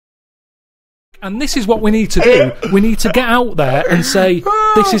And this is what we need to do. We need to get out there and say,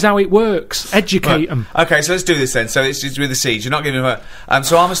 this is how it works. Educate them. Okay, so let's do this then. So it's with the seeds. You're not giving them a...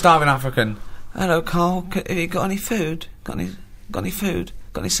 so I'm a starving African. Hello, Carl. Have you got any food? Got any food?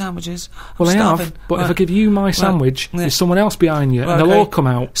 Got any sandwiches? Well, I have, but if I give you my sandwich, there's someone else behind you, and they'll all come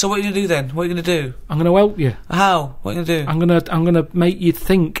out. So what are you going to do then? What are you going to do? I'm going to help you. How? What are you going to do? I'm going to make you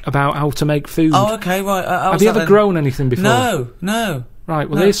think about how to make food. Oh, okay, right. Have you ever grown anything before? No. Right,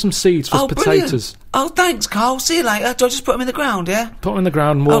 well, here's some seeds for potatoes. Brilliant. Oh, thanks, Carl. See you later. Do I just put them in the ground, yeah? Put them in the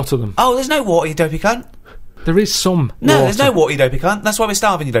ground and water them. Oh, there's no water, you dopey cunt. There is some No, water. There's no water, you dopey cunt. That's why we're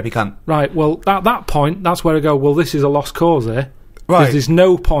starving, you dopey cunt. Right, well, at that point, that's where I go, well, this is a lost cause here. Right. There's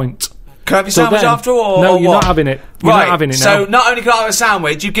no point. Can I have your sandwich after all? No, or you're what? not having it. You're not having it now. So not only can I have a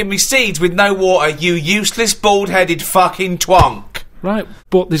sandwich, you give me seeds with no water, you useless, bald-headed fucking twonk. Right,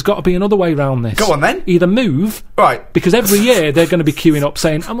 but there's got to be another way round this. Go on then. Either move, right? Because every year they're going to be queuing up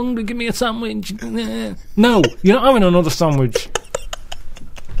saying, "I'm hungry, give me a sandwich." No, you're not having another sandwich.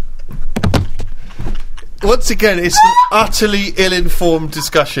 Once again, it's an utterly ill-informed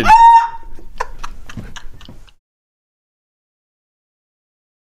discussion.